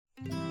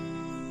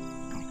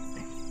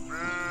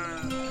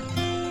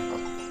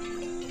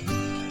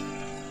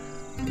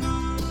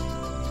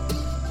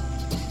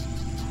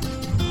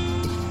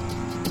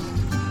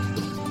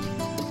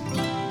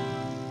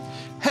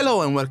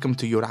Hello and welcome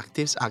to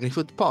Euractiv's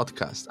AgriFood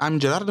podcast. I'm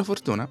Gerardo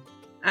Fortuna.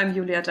 I'm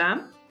Julia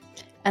Dam.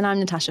 And I'm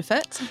Natasha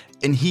Foote.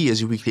 And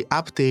here's your weekly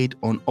update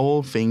on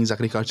all things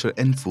agriculture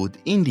and food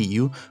in the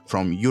EU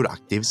from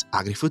Euractiv's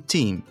AgriFood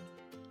team.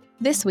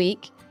 This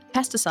week,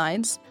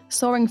 pesticides,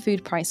 soaring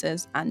food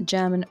prices, and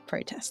German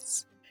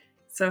protests.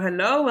 So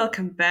hello,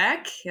 welcome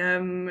back.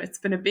 It's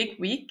been a big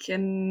week,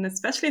 and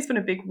especially it's been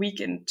a big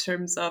week in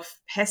terms of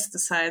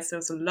pesticides. There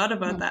was a lot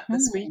about that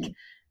this week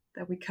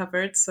that we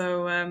covered.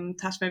 So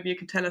Tash, maybe you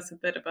can tell us a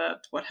bit about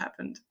what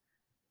happened.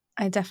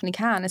 I definitely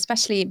can,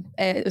 especially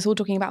it was all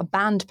talking about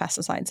banned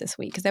pesticides this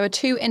week, because there were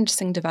two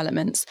interesting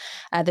developments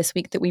this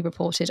week that we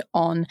reported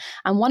on.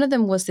 And one of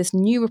them was this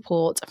new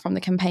report from the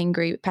campaign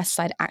group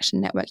Pesticide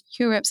Action Network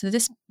Europe. So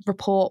this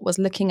report was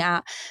looking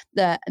at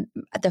the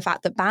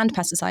fact that banned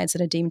pesticides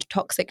that are deemed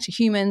toxic to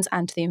humans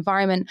and to the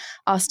environment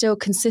are still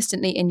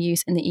consistently in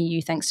use in the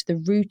EU thanks to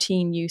the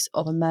routine use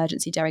of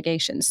emergency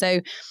derogation. So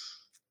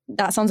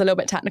that sounds a little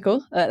bit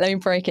technical. Let me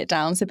break it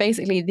down. So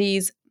basically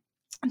these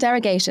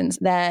derogations,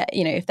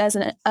 if there's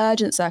an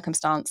urgent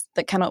circumstance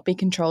that cannot be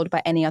controlled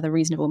by any other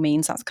reasonable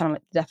means, that's kind of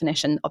like the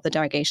definition of the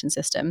derogation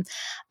system.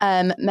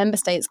 Member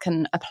states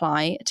can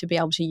apply to be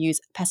able to use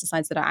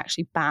pesticides that are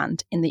actually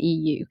banned in the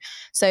EU.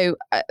 So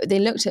they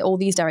looked at all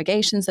these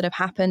derogations that have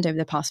happened over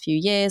the past few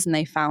years, and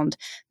they found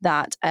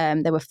that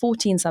there were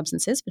 14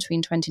 substances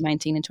between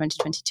 2019 and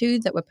 2022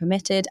 that were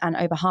permitted, and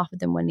over half of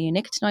them were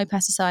neonicotinoid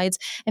pesticides.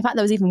 In fact,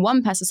 there was even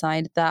one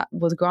pesticide that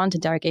was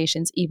granted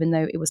derogations even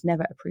though it was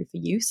never approved for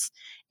use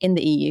in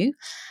the EU.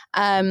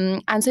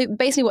 And so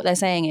basically what they're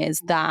saying is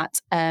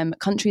that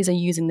countries are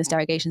using this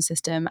derogation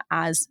system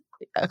as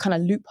a kind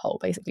of loophole,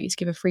 basically, to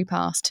give a free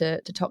pass to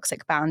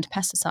toxic banned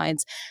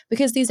pesticides,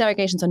 because these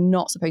derogations are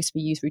not supposed to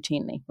be used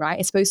routinely, right?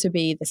 It's supposed to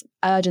be this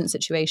urgent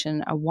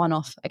situation, a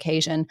one-off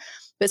occasion.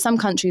 But some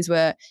countries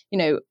were,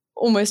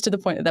 almost to the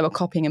point that they were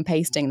copying and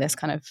pasting this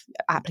kind of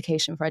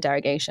application for a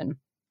derogation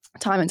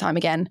time and time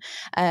again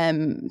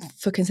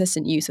for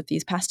consistent use of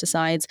these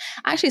pesticides.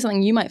 Actually,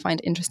 something you might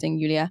find interesting,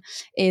 Julia,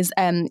 is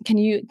can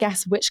you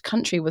guess which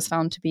country was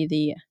found to be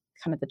the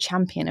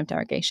champion of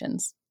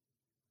derogations?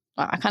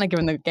 Well, I kind of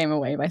given the game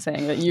away by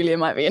saying that Julia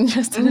might be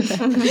interested in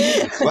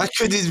it. What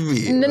could it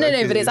be? No,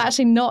 but it's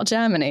actually not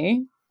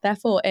Germany.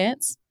 Therefore,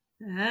 it's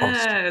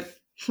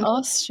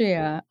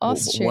Austria.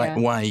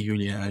 Why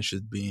Julia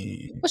should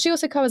be? Well, she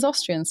also covers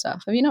Austrian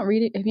stuff. Have you not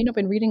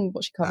been reading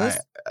what she covers?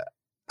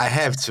 I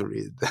have to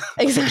read.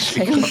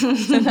 Exactly.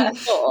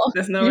 So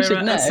there's no way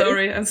around.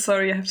 I'm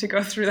sorry. I have to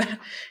go through that.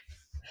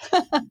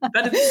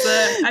 But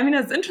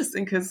it's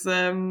interesting because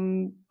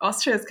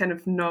Austria is kind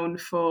of known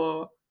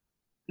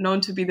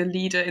to be the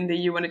leader in the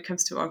EU when it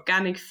comes to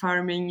organic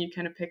farming. You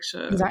kind of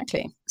picture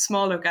exactly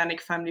small organic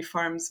family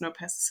farms, no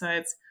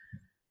pesticides.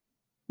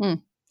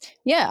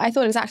 Yeah, I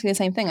thought exactly the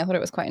same thing. I thought it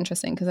was quite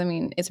interesting because,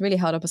 it's really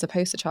held up as a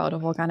poster child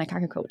of organic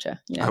agriculture.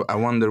 I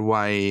wonder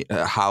why,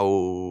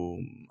 how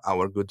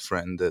our good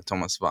friend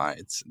Thomas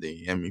Weitz,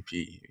 the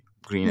MEP,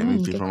 Green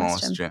MEP from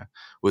Austria,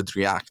 would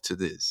react to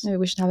this. Maybe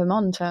we should have him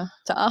on to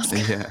ask.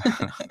 Yeah.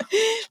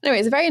 Anyway,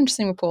 it's a very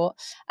interesting report.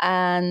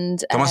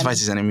 And Thomas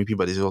Weitz is an MEP,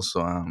 but he's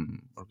also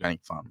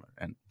organic farmer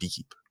and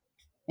beekeeper.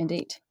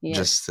 Indeed.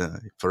 Just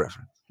for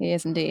reference. He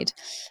is indeed.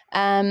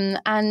 So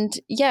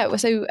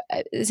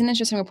it's an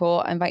interesting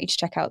report. I invite you to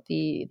check out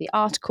the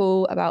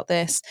article about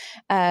this.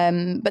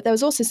 But there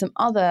was also some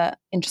other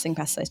interesting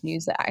pesticide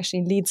news that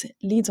actually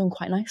leads on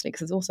quite nicely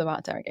because it's also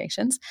about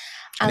derogations.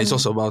 And it's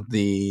also about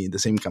the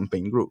same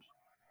campaign group.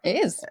 It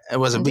is. It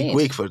was indeed. A big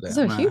week for them. It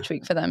was a huge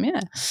week for them,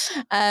 yeah.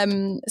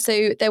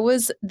 So there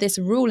was this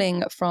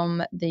ruling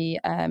from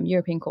the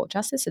European Court of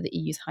Justice, so the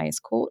EU's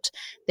highest court,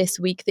 this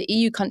week. The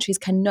EU countries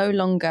can no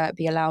longer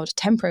be allowed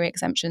temporary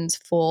exemptions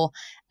for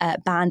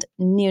banned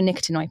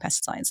neonicotinoid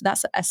pesticides. So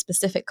that's a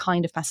specific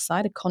kind of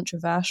pesticide, a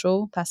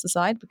controversial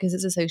pesticide, because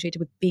it's associated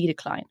with bee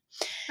decline.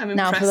 I'm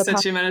impressed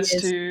that you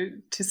managed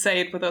to say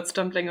it without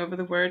stumbling over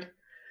the word.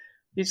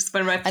 You just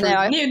went right through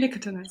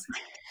neonicotinoids.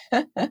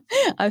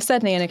 I've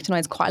said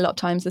neonicotinoids quite a lot of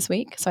times this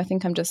week, so I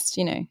think I'm just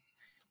in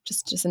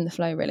the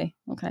flow, really.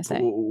 What can I say?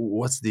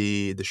 What's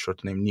the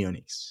short name?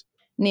 Neonics.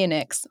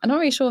 Neonics. I'm not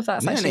really sure if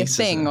that's actually a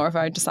thing or if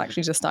I just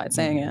started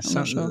saying it. I'm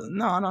not sure.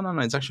 No.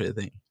 It's actually a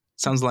thing.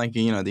 Sounds like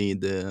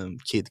the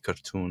kid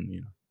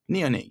cartoon.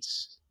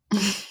 Neonics.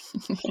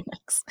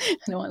 Neonics.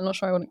 I'm not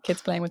sure I want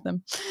kids playing with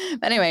them.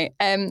 But anyway,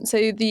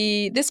 so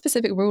this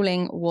specific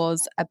ruling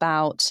was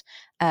about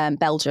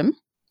Belgium.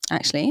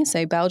 Actually,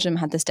 so Belgium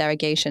had this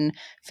derogation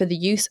for the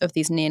use of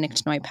these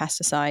neonicotinoid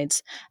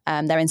pesticides.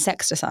 They're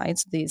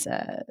insecticides, these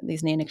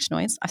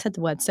neonicotinoids. I've said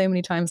the word so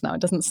many times now,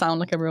 it doesn't sound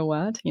like a real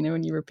word,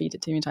 when you repeat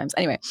it too many times.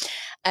 Anyway,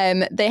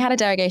 they had a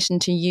derogation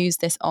to use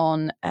this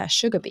on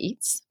sugar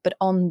beets, but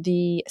on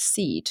the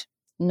seed,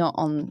 not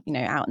on,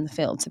 out in the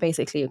field. So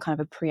basically kind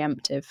of a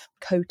preemptive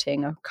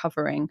coating or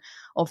covering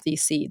of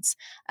these seeds.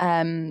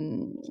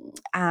 And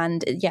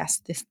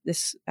yes,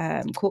 this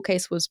court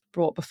case was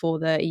brought before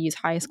the EU's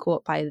highest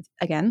court by,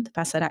 again, the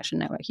Pesticide Action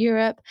Network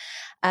Europe.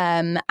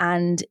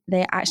 And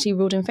they actually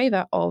ruled in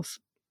favour of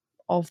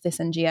this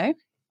NGO.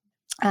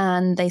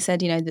 And they said,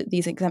 that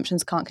these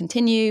exemptions can't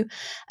continue.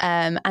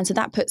 And so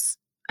that puts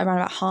around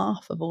about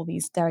half of all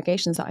these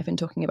derogations that I've been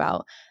talking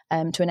about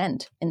to an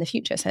end in the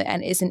future. So,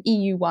 and it's an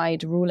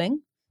EU-wide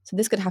ruling. So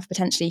this could have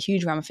potentially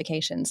huge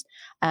ramifications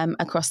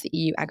across the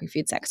EU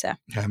agri-food sector.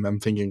 I'm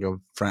thinking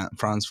of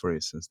France, for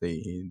instance.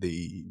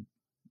 It's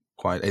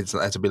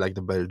a bit like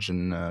the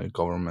Belgian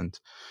government.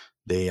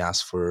 They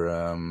ask for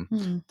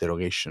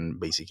derogation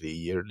basically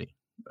yearly.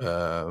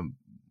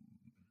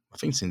 I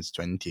think since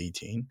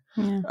 2018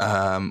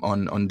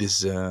 on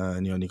these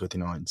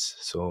neonicotinoids.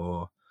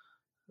 So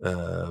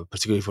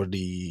particularly for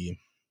the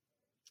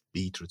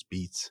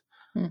beets,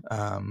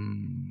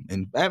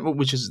 and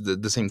which is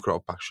the same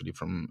crop actually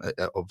from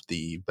of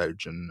the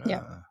Belgian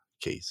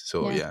case.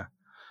 So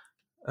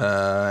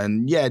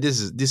and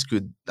this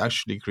could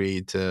actually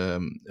create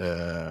an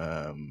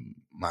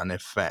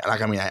effect.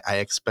 Like, I mean, I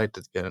expect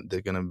that there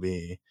are gonna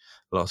be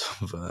lots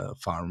of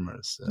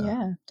farmers.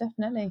 Yeah,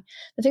 definitely.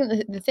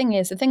 The thing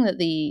that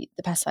the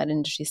pesticide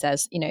industry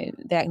says,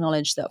 they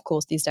acknowledge that, of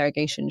course, these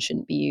derogations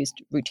shouldn't be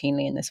used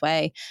routinely in this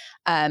way.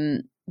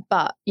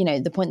 But,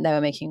 the point they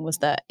were making was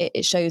that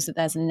it shows that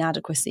there's an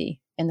inadequacy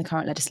in the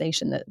current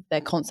legislation, that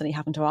they're constantly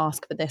having to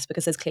ask for this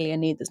because there's clearly a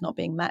need that's not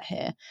being met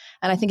here.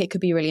 And I think it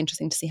could be really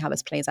interesting to see how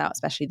this plays out,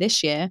 especially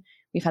this year.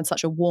 We've had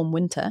such a warm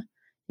winter.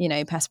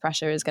 Pest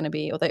pressure is going to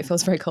be, although it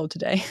feels very cold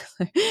today,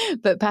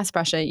 but pest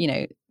pressure,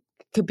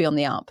 could be on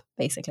the up,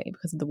 basically,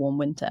 because of the warm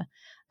winter.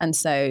 And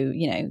so,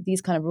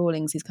 these kind of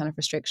rulings, these kind of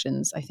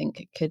restrictions, I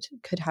think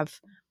could have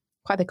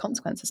quite big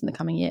consequences in the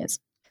coming years.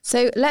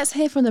 So let's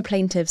hear from the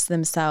plaintiffs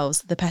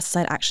themselves, the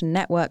Pesticide Action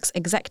Network's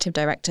Executive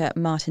Director,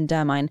 Martin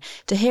Dermine,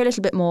 to hear a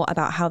little bit more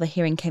about how the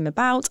hearing came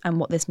about and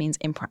what this means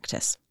in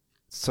practice.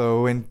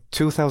 So in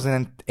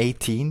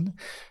 2018,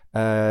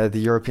 the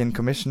European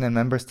Commission and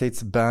member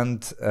states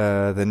banned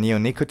the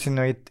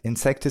neonicotinoid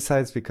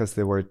insecticides because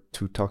they were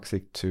too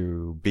toxic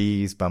to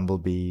bees,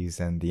 bumblebees,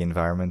 and the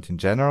environment in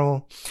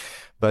general.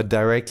 But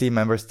directly,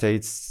 member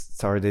states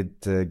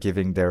started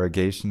giving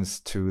derogations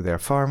to their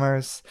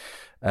farmers.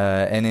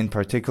 And in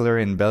particular,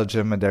 in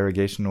Belgium, a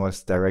derogation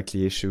was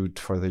directly issued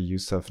for the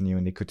use of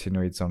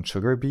neonicotinoids on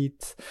sugar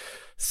beet.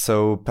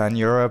 So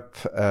Pan-Europe,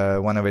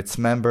 one of its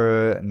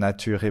members,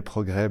 Nature et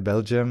Progrès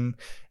Belgium,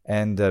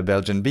 and a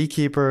Belgian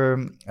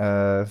beekeeper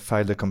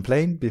filed a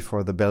complaint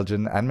before the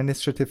Belgian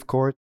Administrative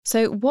Court.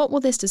 So what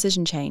will this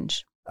decision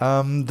change?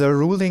 The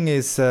ruling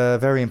is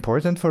very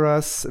important for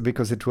us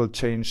because it will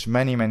change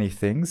many, many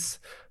things.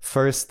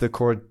 First, the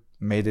court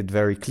made it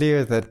very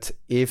clear that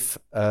if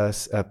a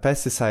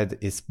pesticide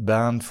is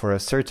banned for a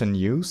certain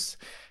use,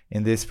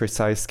 in this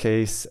precise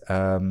case,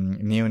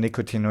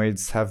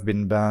 neonicotinoids have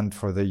been banned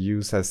for the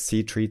use as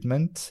seed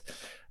treatment.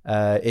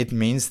 It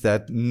means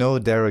that no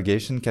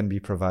derogation can be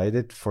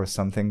provided for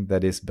something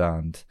that is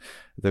banned.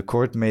 The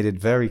court made it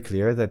very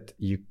clear that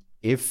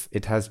if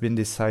it has been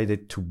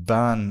decided to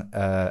ban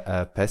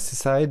a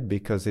pesticide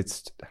because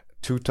it's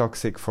too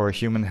toxic for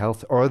human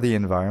health or the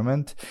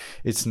environment,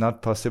 it's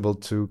not possible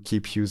to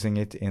keep using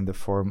it in the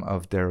form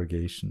of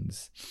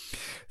derogations.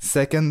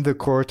 Second, the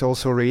court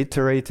also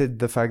reiterated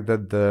the fact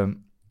that the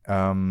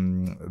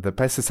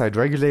pesticide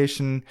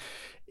regulation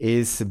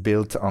is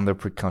built on the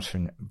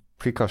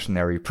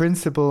precautionary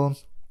principle,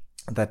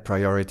 that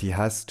priority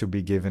has to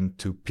be given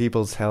to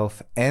people's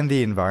health and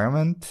the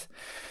environment,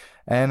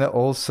 and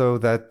also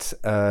that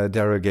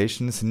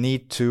derogations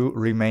need to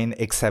remain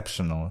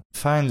exceptional.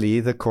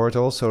 Finally, the court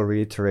also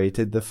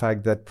reiterated the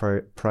fact that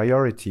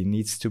priority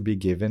needs to be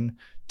given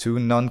to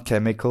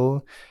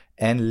non-chemical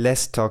and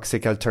less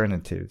toxic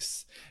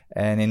alternatives.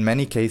 And in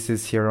many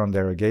cases here on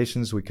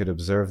derogations, we could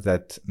observe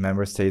that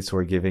member states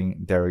were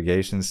giving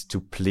derogations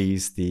to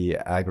please the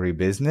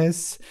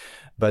agribusiness,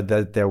 but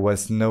that there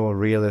was no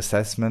real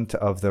assessment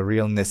of the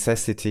real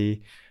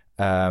necessity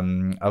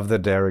of the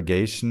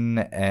derogation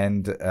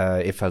and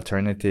if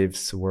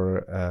alternatives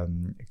were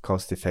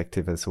cost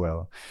effective as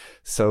well.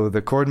 So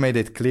the court made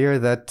it clear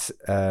that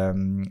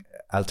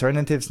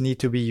alternatives need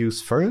to be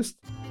used first.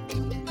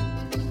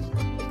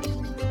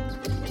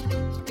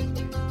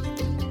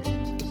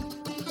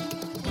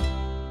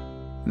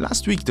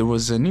 Last week, there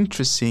was an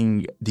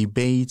interesting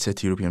debate at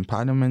the European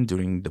Parliament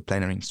during the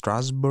plenary in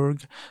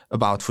Strasbourg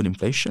about food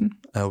inflation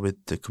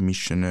with the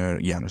Commissioner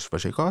Janusz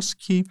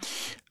Wojciechowski.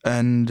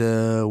 And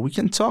we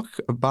can talk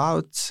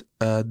about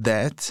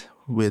that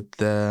with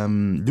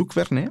Luc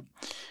Vernet,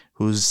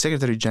 who's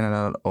Secretary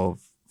General of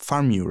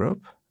Farm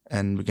Europe.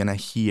 And we're going to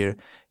hear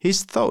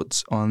his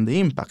thoughts on the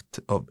impact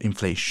of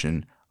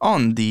inflation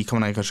on the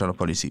Common Agricultural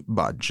Policy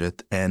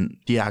budget and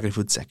the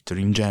agri-food sector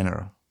in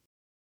general.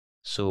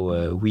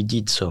 So we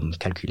did some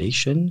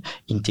calculation,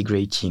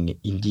 integrating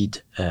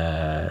indeed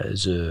the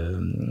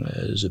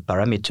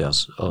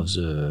parameters of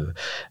the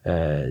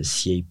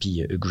CAP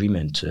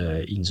agreement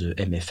in the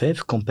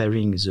MFF,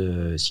 comparing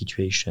the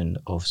situation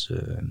of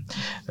the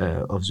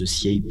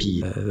CAP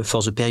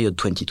for the period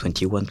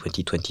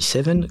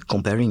 2021-2027,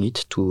 comparing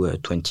it to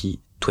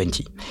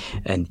 20.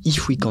 And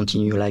if we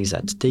continue like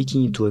that,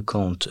 taking into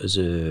account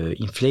the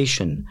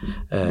inflation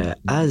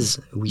as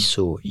we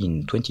saw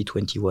in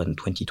 2021,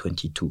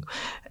 2022,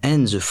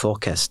 and the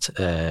forecast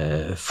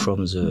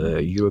from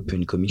the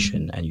European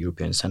Commission and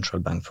European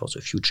Central Bank for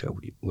the future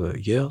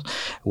years,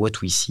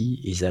 what we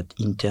see is that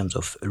in terms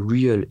of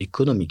real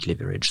economic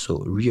leverage, so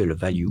real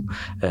value,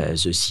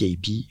 the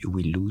CAP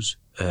will lose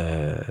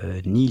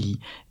nearly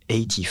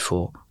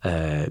 84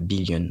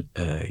 billion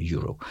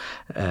euro.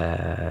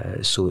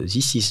 So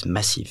this is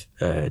massive.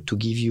 To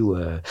give you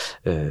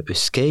a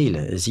scale,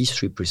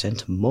 this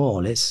represents more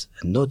or less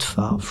not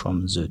far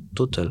from the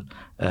total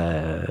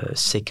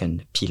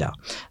second pillar.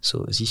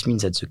 So this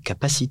means that the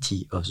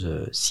capacity of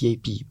the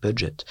CAP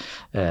budget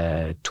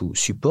to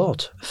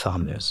support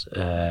farmers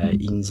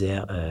in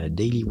their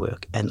daily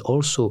work and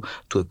also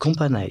to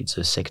accompany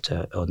the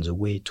sector on the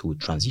way to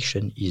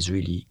transition is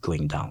really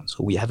going down.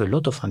 So we have a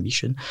lot of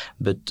ambition,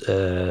 but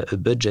a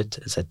budget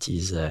that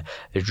is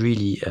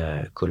really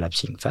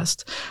collapsing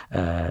fast.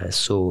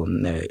 So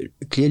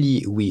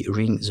clearly we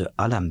ring the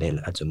alarm bell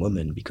at the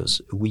moment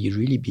because we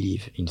really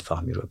believe in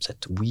Farm Europe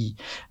that we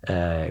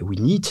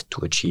need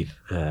to achieve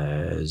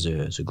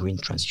the green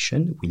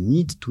transition. We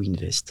need to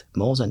invest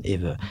more than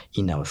ever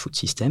in our food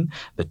system,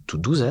 but to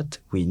do that,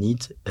 we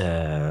need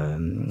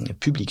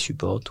public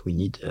support. We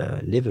need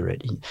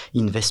leverage,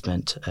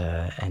 investment,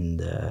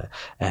 and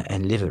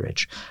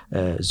leverage.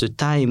 The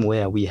time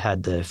where we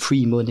had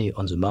free money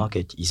on the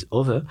market is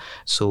over,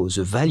 so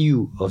the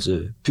value of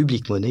the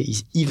public money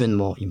is even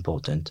more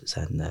important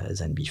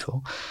than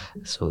before.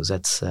 So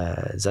that's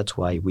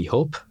why we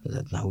hope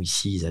that now we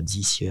see that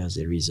this year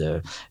there is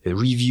a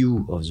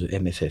review of the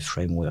MFF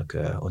framework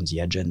on the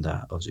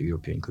agenda of the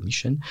European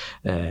Commission,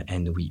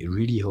 and we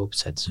really hope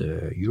that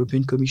the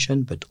European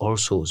Commission, but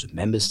also the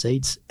member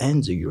states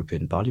and the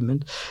European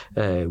Parliament,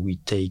 we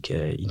take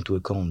into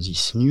account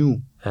this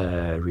new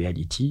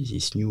reality,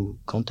 this new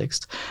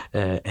context,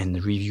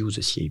 and review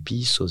the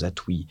CAP so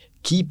that we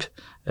keep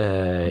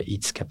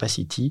its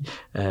capacity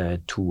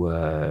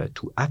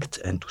to act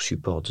and to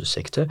support the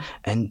sector,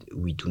 and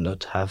we do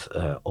not have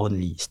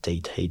only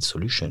state aid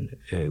solutions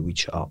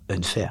which are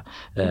unfair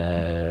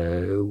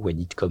when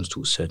it comes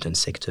to certain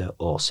sector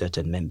or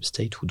certain member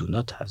states who do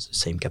not have the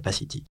same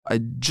capacity. I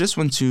just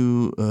want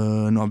to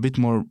know a bit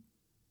more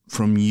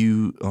from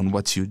you on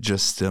what you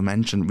just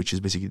mentioned, which is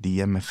basically the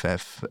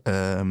MFF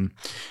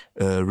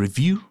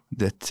review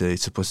that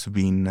is supposed to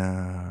be in,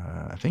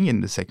 I think,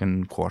 in the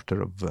second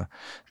quarter of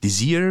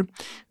this year.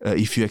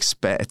 If you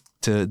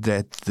expect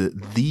that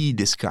the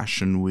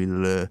discussion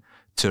will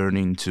turn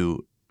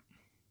into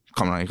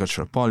common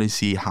agricultural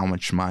policy, how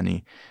much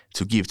money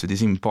to give to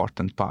this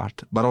important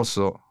part, but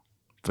also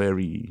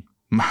very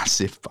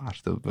massive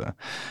part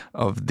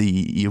of the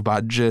EU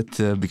budget,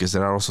 because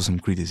there are also some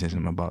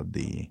criticism about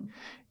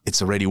it's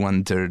already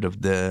 1/3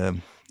 of the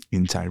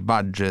entire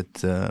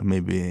budget.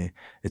 Maybe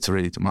it's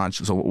already too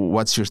much. So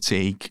what's your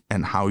take,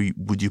 and how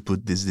would you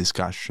put this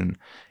discussion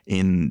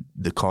in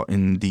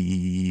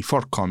the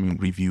forthcoming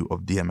review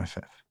of the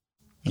MFF?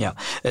 Yeah.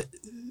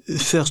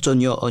 First,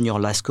 on your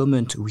last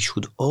comment, we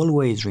should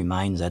always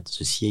remind that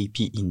the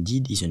CAP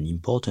indeed is an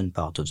important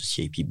part of the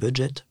CAP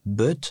budget,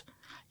 but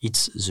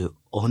it's the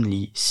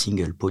only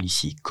single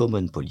policy,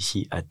 common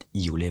policy at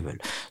EU level.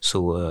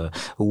 So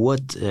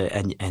what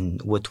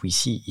we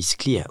see is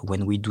clear.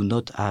 When we do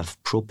not have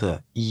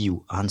proper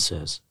EU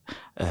answers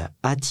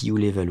at EU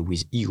level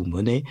with EU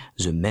money,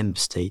 the member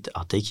states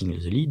are taking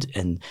the lead,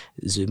 and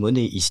the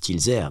money is still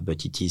there,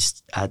 but it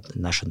is at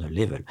national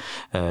level.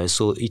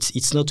 So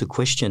it's not a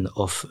question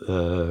of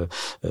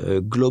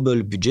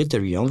global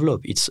budgetary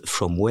envelope. It's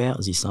from where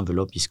this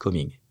envelope is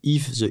coming.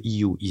 If the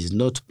EU is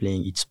not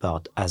playing its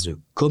part as a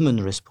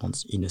common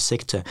response in a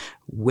sector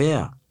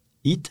where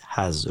it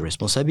has the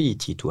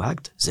responsibility to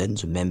act, then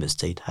the member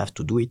state have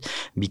to do it,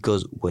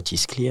 because what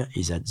is clear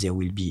is that there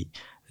will be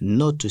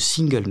not a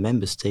single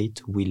member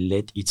state will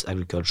let its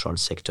agricultural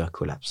sector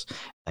collapse.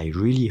 I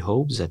really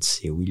hope that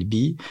there will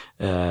be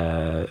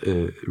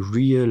a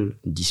real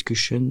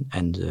discussion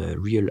and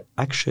real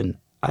action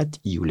at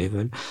EU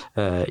level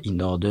in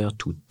order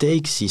to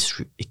take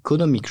this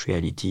economic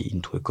reality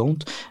into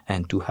account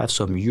and to have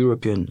some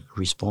European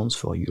response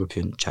for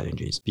European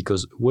challenges.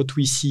 Because what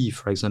we see,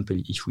 for example,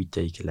 if we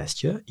take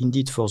last year,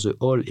 indeed for the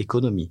whole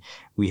economy,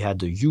 we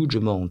had a huge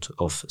amount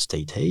of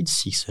state aid,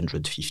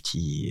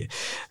 650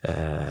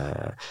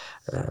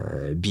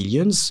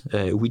 billions,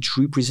 which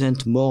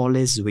represent more or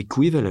less the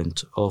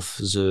equivalent of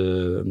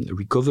the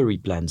recovery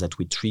plan that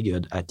we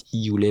triggered at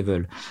EU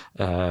level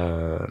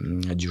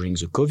during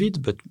the COVID,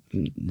 but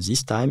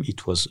this time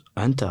it was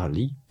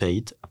entirely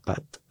paid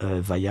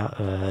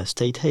via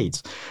state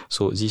aids.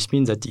 So this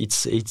means that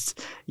it's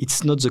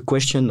not the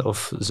question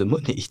of the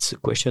money, it's a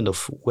question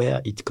of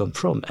where it comes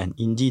from. And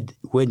indeed,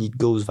 when it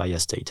goes via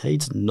state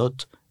aids,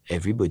 not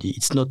everybody.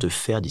 It's not a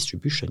fair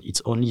distribution.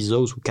 It's only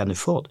those who can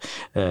afford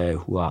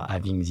who are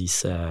having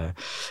this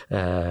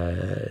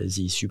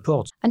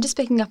support. And just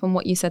picking up on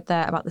what you said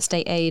there about the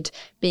state aid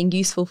being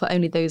useful for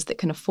only those that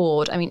can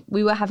afford. I mean,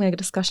 we were having a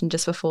discussion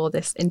just before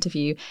this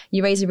interview.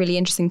 You raised a really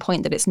interesting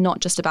point that it's not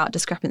just about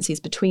discrepancies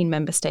between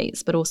member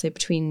states, but also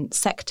between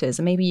sectors.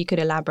 And maybe you could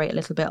elaborate a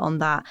little bit on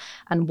that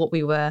and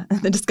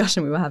the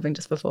discussion we were having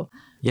just before.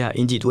 Yeah,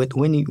 indeed.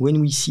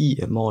 When we see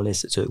more or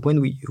less, so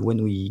when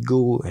we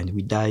go and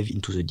we dive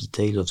into the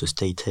details of the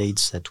state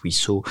aids that we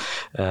saw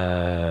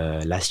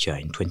last year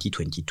in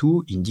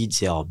 2022, indeed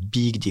there are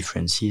big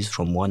differences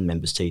from one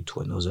member state to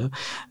another.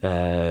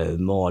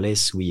 More or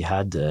less, we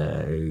had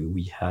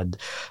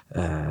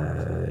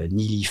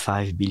nearly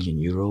 5 billion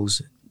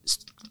euros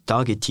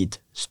targeted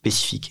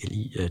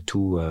specifically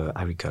to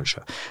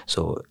agriculture.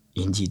 So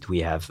indeed,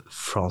 we have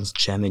France,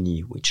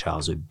 Germany, which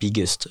are the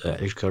biggest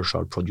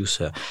agricultural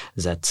producer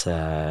that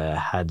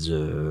had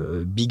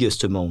the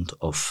biggest amount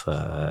of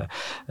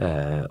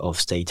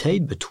state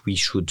aid, but we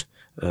should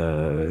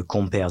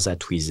compare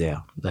that with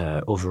their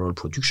overall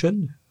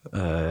production.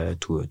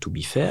 To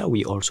be fair,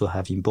 we also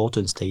have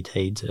important state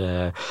aid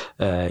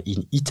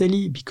in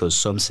Italy, because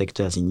some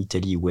sectors in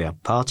Italy were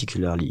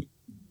particularly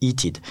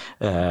heated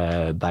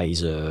by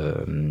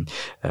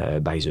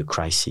the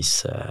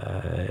crisis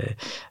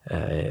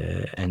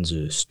and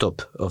the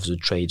stop of the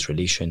trade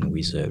relation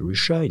with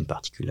Russia, in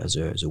particular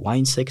the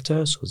wine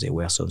sector. So there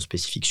were some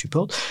specific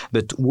support.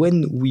 But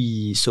when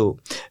we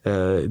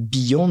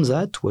beyond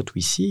that, what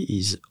we see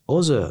is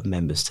other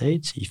member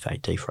states. If I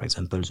take, for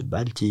example, the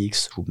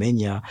Baltics,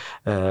 Romania,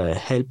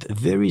 help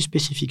very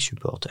specific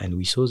support, and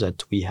we saw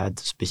that we had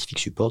specific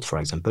support, for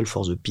example,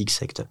 for the pig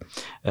sector.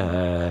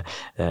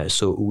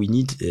 So we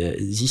need.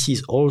 This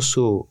is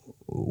also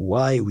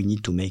why we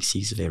need to make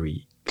this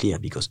very clear,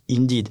 because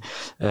indeed,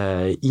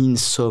 in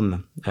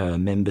some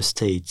member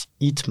states,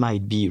 it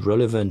might be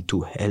relevant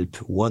to help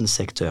one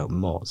sector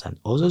more than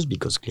others,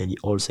 because clearly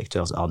all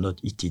sectors are not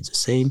heated the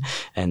same,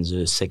 and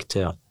the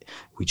sector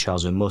which are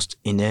the most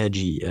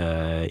energy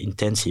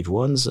intensive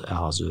ones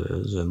are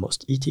the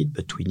most heated.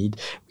 But we need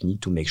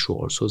to make sure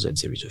also that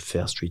there is a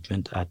fair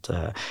treatment at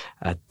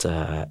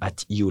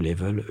EU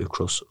level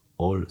across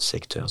all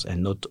sectors,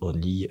 and not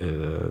only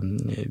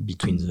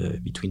between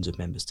the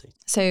member states.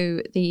 So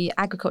the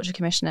Agriculture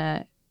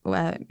Commissioner,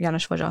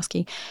 Janusz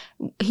Wojciechowski,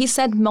 he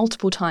said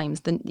multiple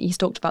times that he's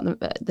talked about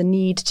the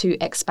need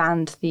to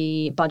expand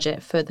the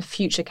budget for the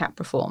future CAP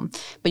reform.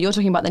 But you're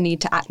talking about the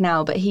need to act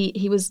now. But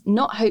he was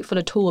not hopeful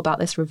at all about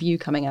this review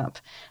coming up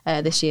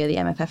this year, the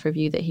MFF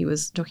review that he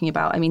was talking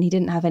about. I mean,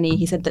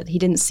 he said that he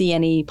didn't see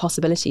any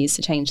possibilities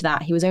to change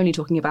that. He was only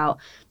talking about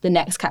the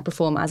next CAP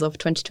reform as of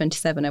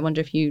 2027. I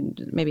wonder if you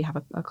maybe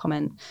have a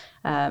comment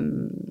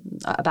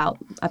about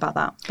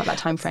that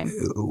time frame.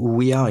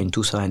 We are in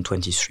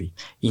 2023.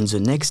 In the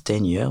next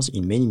 10 years,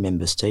 in many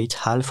member states,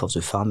 half of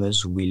the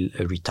farmers will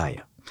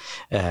retire.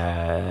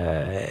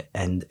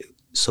 And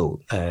so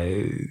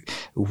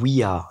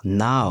we are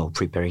now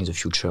preparing the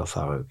future of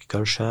our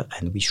agriculture,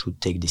 and we should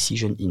take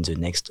decision in the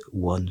next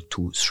 1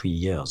 to 3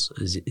 years.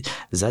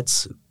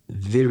 That's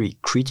very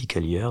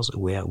critical years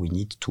where we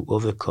need to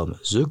overcome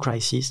the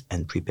crisis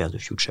and prepare the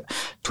future.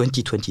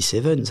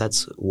 2027,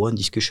 that's one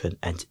discussion,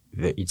 and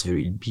it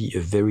will be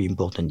a very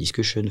important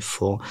discussion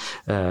for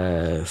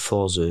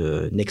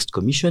the next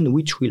commission,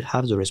 which will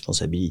have the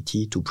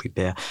responsibility to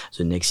prepare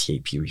the next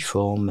CAP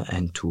reform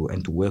and to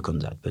work on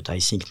that. But I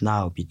think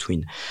now,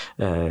 between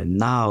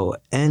now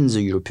and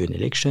the European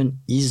election,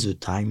 is the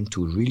time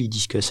to really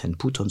discuss and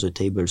put on the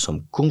table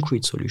some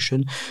concrete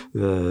solution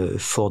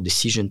for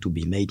decision to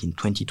be made in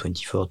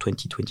 2024,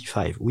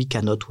 2025. We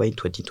cannot wait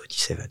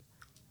 2027.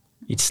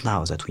 It's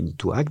now that we need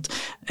to act,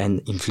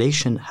 and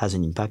inflation has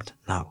an impact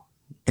now.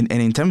 And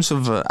in terms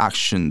of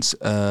actions,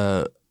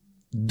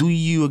 do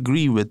you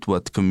agree with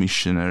what the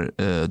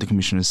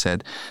commissioner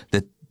said,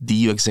 that the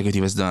EU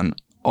executive has done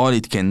all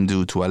it can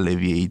do to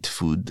alleviate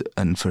food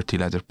and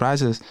fertilizer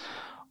prices,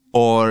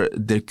 or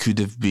there could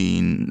have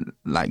been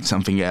like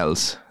something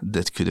else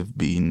that could have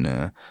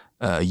been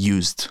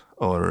used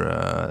or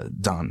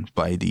done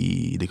by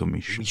the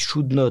Commission? We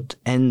should not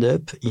end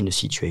up in a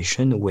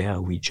situation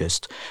where we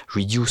just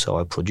reduce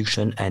our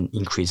production and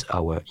increase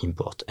our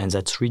import. And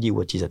that's really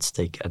what is at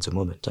stake at the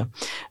moment.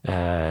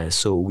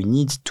 So we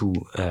need to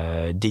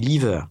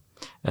deliver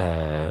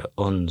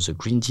on the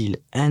Green Deal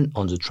and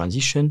on the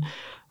transition,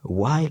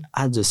 while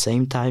at the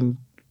same time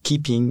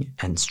keeping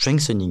and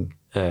strengthening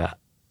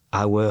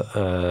our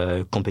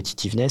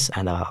competitiveness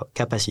and our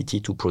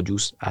capacity to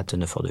produce at an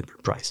affordable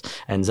price.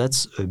 And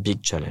that's a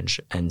big challenge.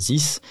 And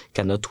this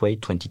cannot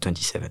wait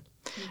 2027.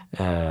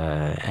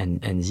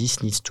 And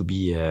this needs to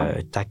be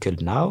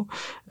tackled now.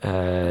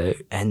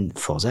 And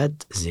for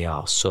that, there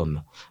are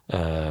some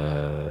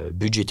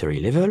budgetary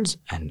levels,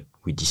 and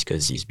we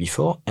discussed this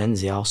before, and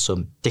there are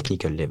some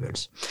technical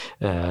levels,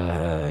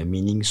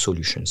 meaning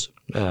solutions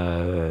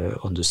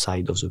on the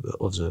side of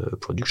the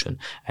production.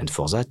 And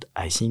for that,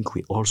 I think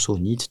we also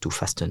need to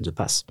fasten the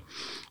path.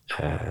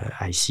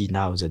 I see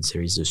now that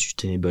there is a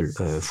sustainable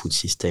food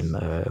system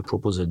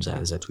proposal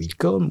that will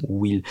come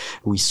with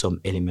some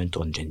element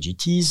on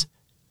GTs.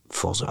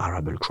 for the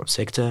arable crop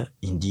sector,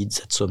 indeed,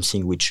 that's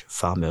something which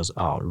farmers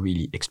are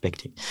really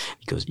expecting.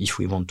 Because if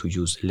we want to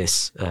use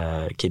less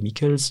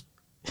chemicals,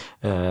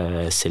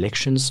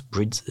 selections,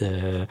 breeds,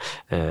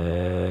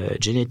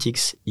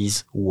 genetics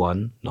is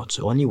one, not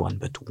the only one,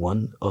 but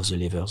one of the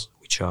levers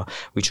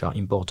which are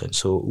important.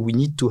 So we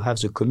need to have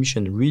the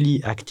Commission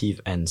really active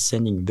and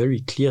sending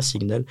very clear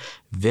signal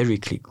very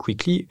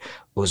quickly.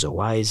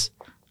 Otherwise,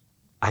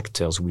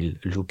 actors will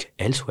look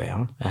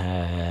elsewhere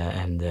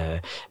and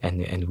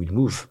will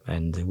move,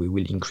 and we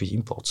will increase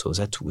imports. So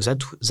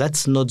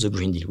that's not the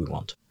Green Deal we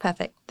want.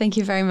 Perfect. Thank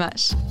you very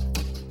much.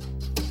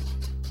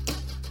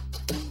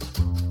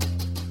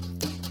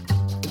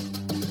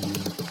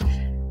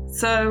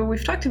 So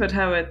we've talked about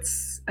how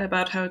it's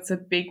a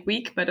big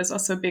week, but it's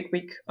also a big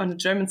week on the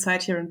German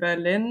side here in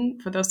Berlin.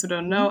 For those who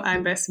don't know,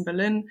 I'm based in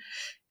Berlin,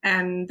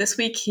 and this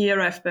week here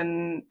I've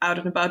been out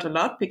and about a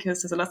lot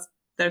because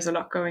there's a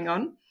lot going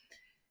on.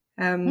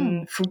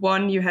 For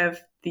one, you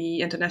have the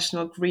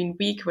International Green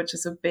Week, which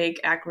is a big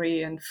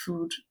agri and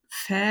food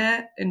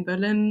fair in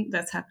Berlin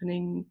that's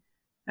happening,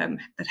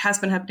 that has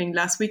been happening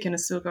last week and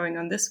is still going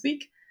on this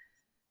week.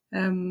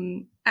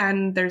 And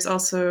there's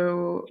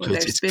also... So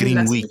it's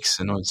Green Week,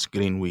 so no, it's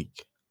Green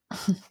Week.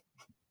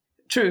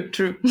 True.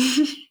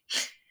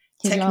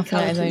 He's laughing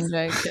at his own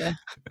joke, yeah.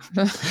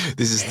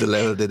 This is the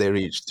level that they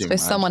reached. So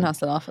someone has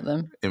to laugh at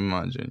them.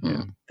 Imagine,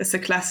 yeah. It's a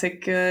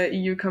classic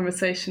EU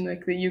conversation,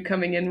 like the EU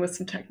coming in with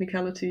some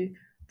technicality,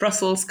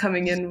 Brussels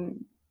coming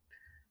in,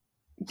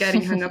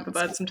 getting hung up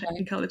about some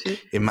technicality.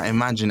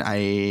 Imagine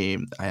I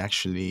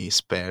actually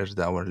spared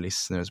our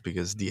listeners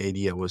because the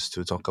idea was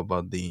to talk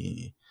about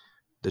the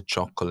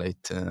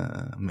chocolate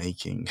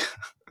making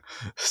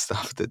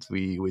stuff that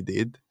we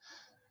did.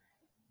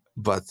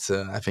 But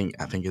I think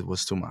it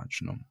was too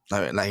much. No,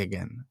 like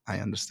again, I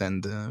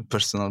understand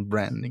personal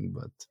branding,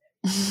 but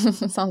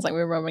sounds like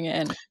we're rubbing it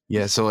in.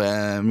 Yeah. So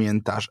me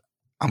and Tash,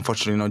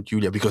 unfortunately not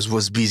Julia, because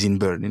was busy in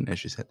Berlin, as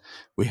she said.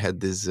 We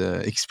had this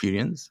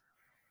experience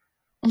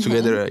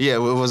together. Yeah, it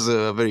was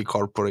very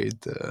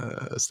corporate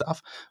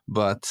stuff,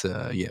 but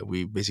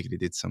we basically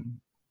did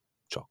some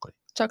chocolate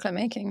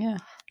making. Yeah.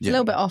 It's a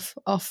little bit off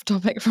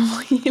topic from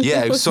what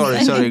you were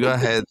sorry. Go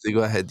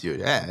ahead, you.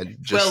 Yeah.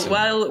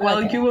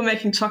 While you were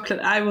making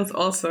chocolate, I was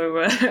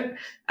also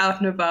out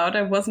and about.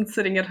 I wasn't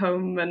sitting at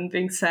home and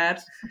being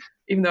sad,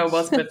 even though I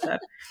was a bit sad.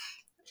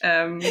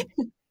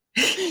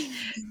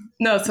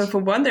 No, so for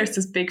one, there's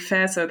this big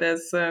fair. So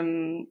there's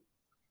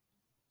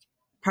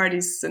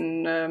parties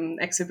and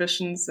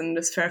exhibitions in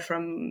this fair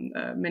from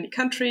many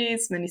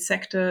countries, many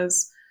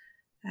sectors.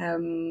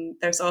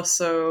 There's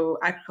also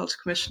Agriculture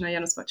Commissioner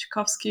Janusz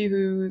Wojciechowski,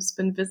 who's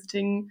been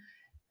visiting.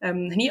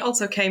 And he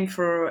also came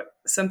for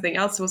something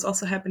else that was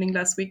also happening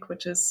last week,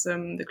 which is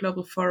the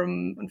Global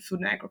Forum on Food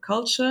and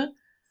Agriculture,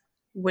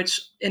 which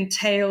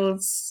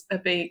entails a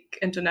big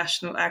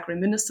international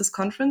agri-ministers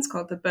conference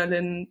called the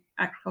Berlin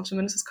Agriculture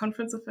Ministers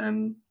Conference, if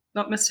I'm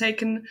not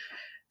mistaken.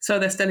 So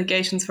there's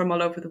delegations from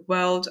all over the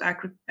world,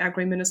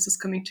 agri-ministers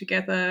coming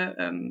together,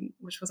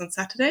 which was on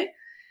Saturday.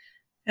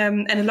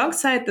 And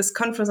alongside this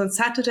conference on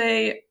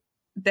Saturday,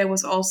 there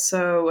was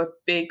also a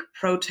big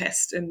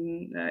protest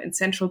in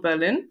central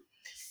Berlin.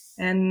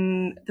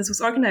 And this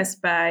was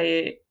organized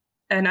by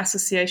an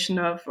association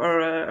or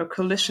a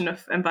coalition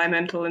of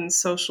environmental and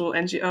social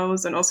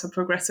NGOs and also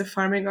progressive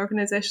farming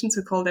organizations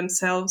who call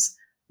themselves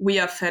We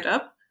Are Fed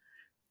Up.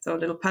 So a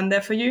little pun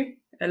there for you.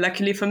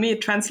 Luckily for me,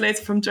 it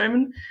translates from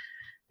German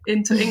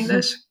into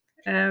English.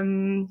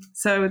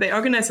 So they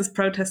organized this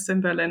protest in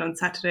Berlin on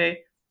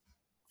Saturday.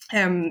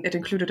 It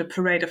included a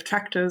parade of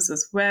tractors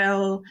as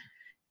well.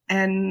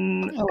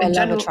 And I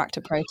love a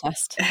tractor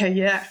protest.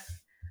 Yeah.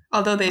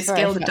 Although they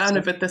scaled it down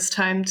a bit this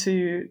time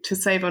to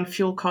save on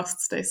fuel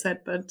costs, they said.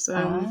 But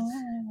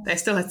they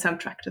still had some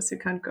tractors. You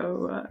can't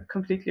go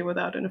completely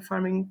without in a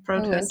farming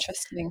protest. Oh,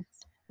 interesting.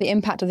 The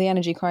impact of the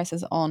energy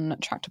crisis on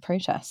tractor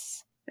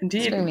protests.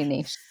 Indeed. Extremely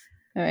niche.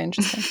 Very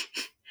interesting.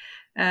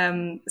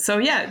 So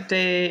yeah,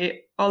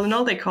 all in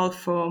all, they called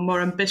for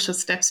more ambitious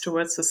steps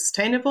towards a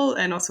sustainable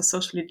and also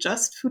socially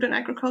just food and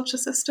agriculture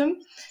system.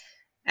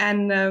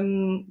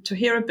 And to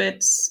hear a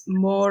bit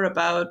more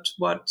about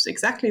what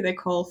exactly they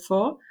call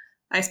for,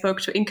 I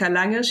spoke to Inka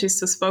Lange. She's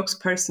the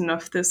spokesperson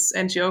of this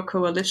NGO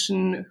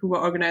coalition who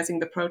are organizing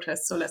the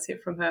protest. So let's hear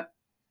from her.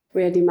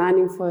 We are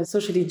demanding for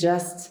socially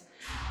just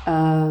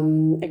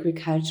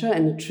agriculture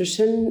and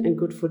nutrition and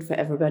good food for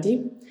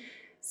everybody.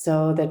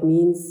 So that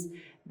means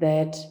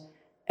that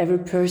every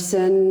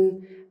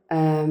person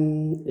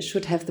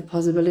should have the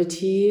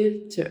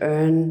possibility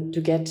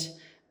to get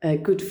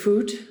good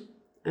food.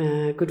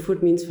 Good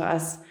food means for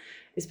us,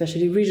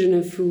 especially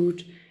regional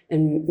food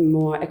and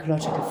more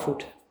ecological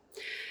food.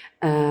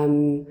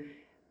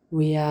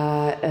 We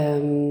are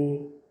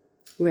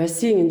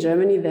seeing in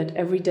Germany that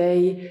every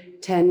day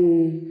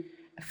 10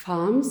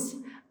 farms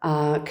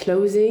are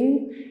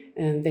closing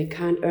and they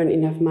can't earn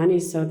enough money,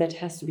 so that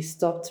has to be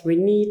stopped. We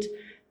need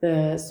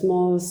the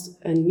small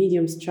and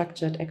medium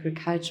structured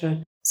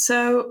agriculture.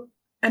 So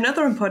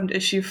another important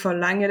issue for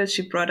Lange that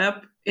she brought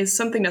up is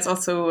something that's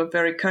also a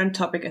very current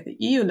topic at the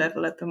EU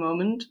level at the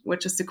moment,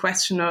 which is the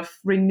question of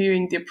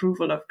renewing the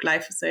approval of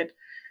glyphosate,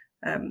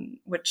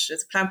 which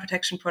is a plant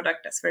protection product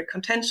that's very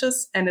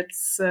contentious. And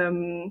it's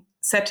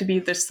set to be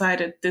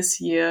decided this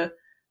year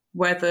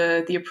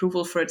whether the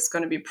approval for it is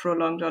going to be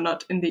prolonged or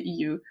not in the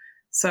EU.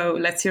 So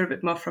let's hear a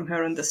bit more from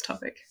her on this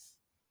topic.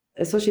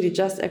 Socially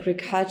just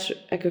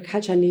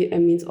agriculture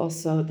means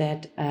also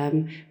that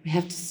we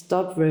have to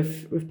stop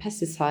with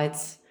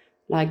pesticides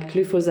like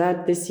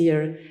glyphosate this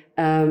year.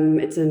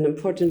 It's an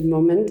important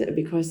moment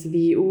because the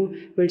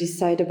EU will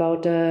decide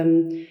about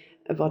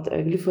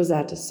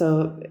glyphosate.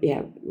 So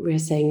yeah, we're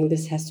saying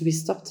this has to be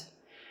stopped.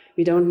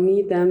 We don't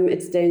need them.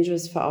 It's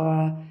dangerous for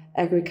our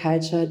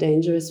agriculture,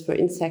 dangerous for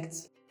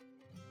insects.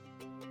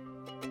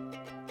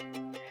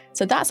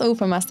 So that's all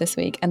from us this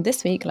week. And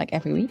this week, like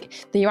every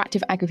week, the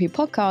Euractiv Agri-Food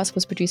podcast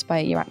was produced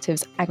by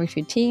Euractiv's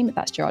Agri-Food team.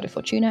 That's Gerardo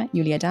Fortuna,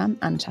 Julia Dam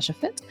and Natasha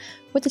Foote,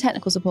 with the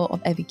technical support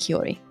of Evie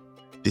Chiori.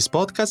 This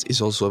podcast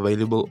is also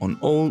available on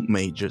all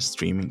major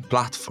streaming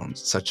platforms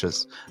such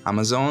as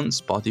Amazon,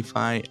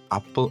 Spotify,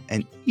 Apple,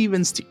 and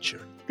even Stitcher.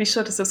 Be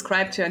sure to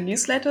subscribe to our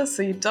newsletter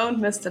so you don't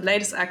miss the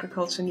latest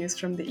agriculture news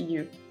from the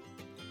EU.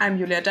 I'm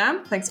Julia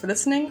Dam, thanks for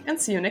listening,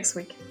 and see you next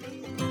week.